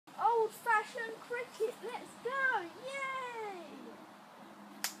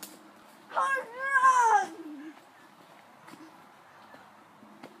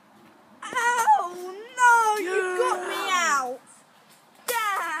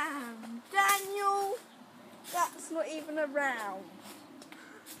It's not even around.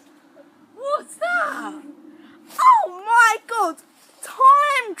 What's that? Oh my god!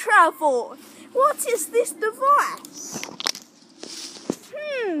 Time travel! What is this device?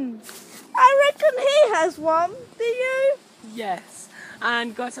 I reckon he has one. Do you? Yes.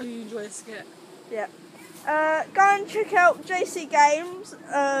 And guys, hope you enjoy the skit. Yeah. Go and check out JC Games.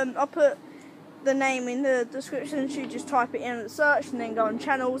 I'll put the name in the description. You just type it in at search and then go on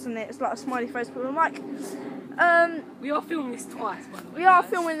channels, and it's like a smiley face with a mic. We are filming this twice, by the way. We are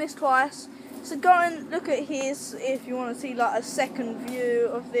filming this twice. So go and look at his if you want to see like a second view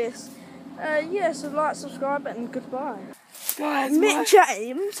of this. Yeah, so like, subscribe, and goodbye. Guys, Mick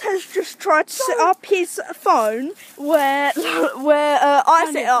James has just tried to set up his phone where I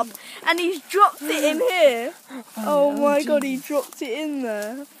set up, and he's dropped it in here. Oh my god, he dropped it in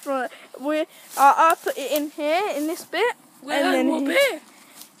there. Right, I put it in here in this bit, and then what bit?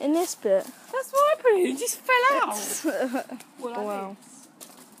 In this bit. That's what I put it. It just fell out. Wow.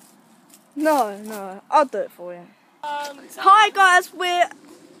 No, I'll do it for you. Hi guys, we're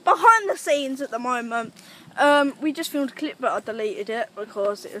behind the scenes at the moment. We just filmed a clip, but I deleted it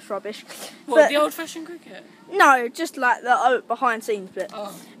because it was rubbish. What, the old-fashioned cricket? No, just like the behind scenes bit.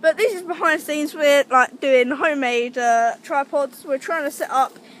 Oh. But this is behind scenes. We're like doing homemade tripods. We're trying to set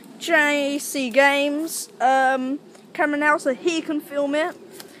up JC Games camera now so he can film it.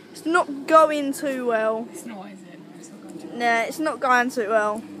 It's not going too well. It's not, is it? It's not going too well. Nah, it's not going too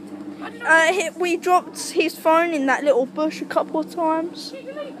well. We dropped his phone in that little bush a couple of times.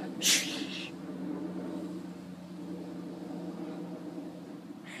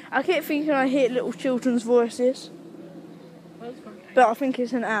 I keep thinking I hear little children's voices, but I think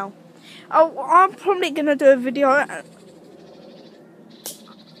it's an owl. Oh, I'm probably gonna do a video.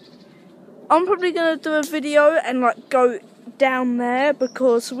 And like go down there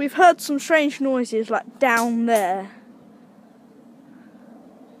because we've heard some strange noises like down there.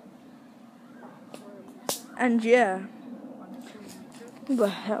 And yeah. What the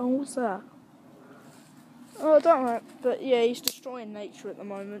hell was that? Oh, I don't know. But yeah, he's destroying nature at the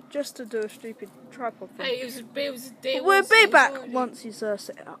moment just to do a stupid tripod thing. Hey, We'll be back once he's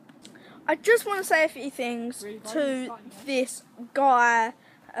set up. I just want to say a few things to this guy.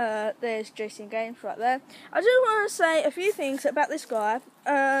 There's JC Games right there. I just want to say a few things about this guy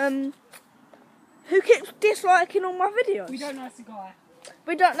who keeps disliking all my videos. We don't know if it's a guy.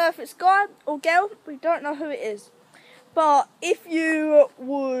 We don't know if it's guy or girl. We don't know who it is. But if you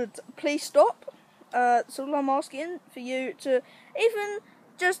would please stop. That's all I'm asking for you to even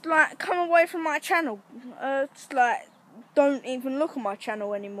just like come away from my channel. Just like don't even look at my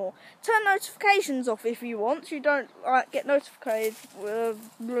channel anymore. Turn notifications off if you want. So you don't like get notified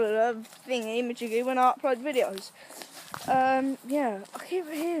thingy when I upload videos. Yeah, I keep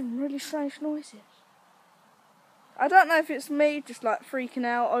hearing really strange noises. I don't know if it's me just like freaking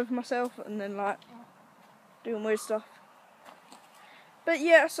out over myself and then like doing weird stuff. But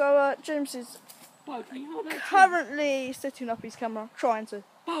yeah, so James is currently setting up his camera, trying to.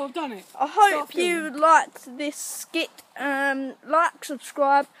 Oh, I've done it. I hope you liked this skit. Like,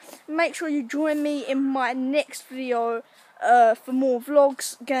 subscribe. Make sure you join me in my next video for more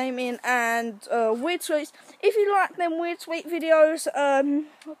vlogs, gaming, and weird sweets. If you like them weird sweet videos,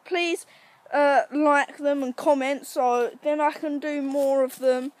 please like them and comment so then I can do more of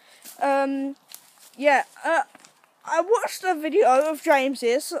them. Yeah, I watched a video of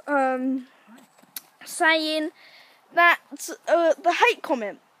James's saying that the hate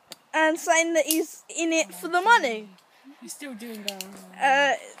comment and saying that he's in it for the money. You're still doing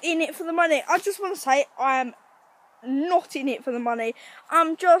that. In it for the money. I just want to say I am not in it for the money.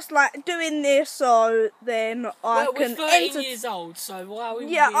 I'm just like doing this so then I can. We're 13 years old, so why are we?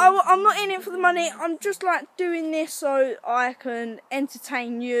 Yeah, I'm not in it for the money. I'm just like doing this so I can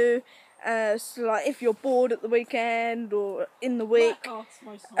entertain you. So like if you're bored at the weekend or in the week,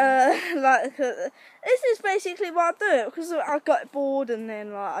 this is basically why I do it because I got bored and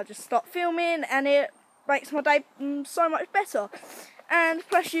then like I just start filming and it makes my day so much better. And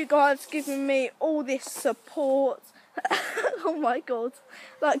plus you guys giving me all this support. Oh my god,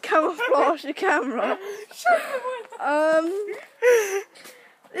 like camouflage the camera.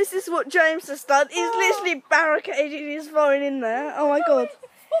 This is what James has done. He's literally barricaded his phone in there. Oh my god.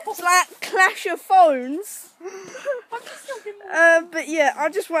 It's like Clash of Phones. But yeah, I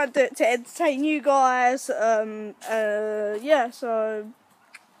just want to entertain you guys. Yeah, so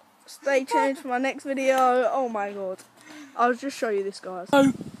stay tuned for my next video. Oh my god. I'll just show you this, guys.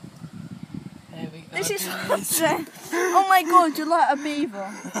 There we go. This is oh my god, you're like a beaver.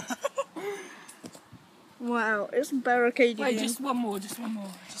 Wow, it's barricaded. Wait, just one more.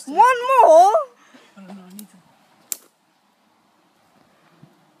 One more? I don't know, I need to.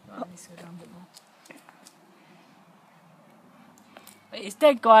 go down a bit more. Wait, it's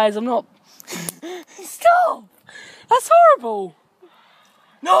dead, guys. I'm not. Stop! That's horrible.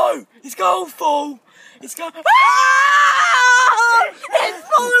 No, it's going full. It's going. Ah! It's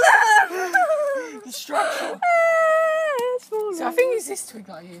fallen! Destruction. It's fallen. So I think it's this twig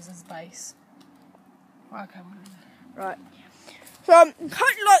that I use as a base. Right, okay. Right. So, hope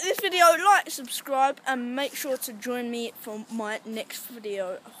you like this video, like, subscribe, and make sure to join me for my next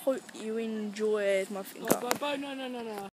video. I hope you enjoyed my finger. Bye, bye, no.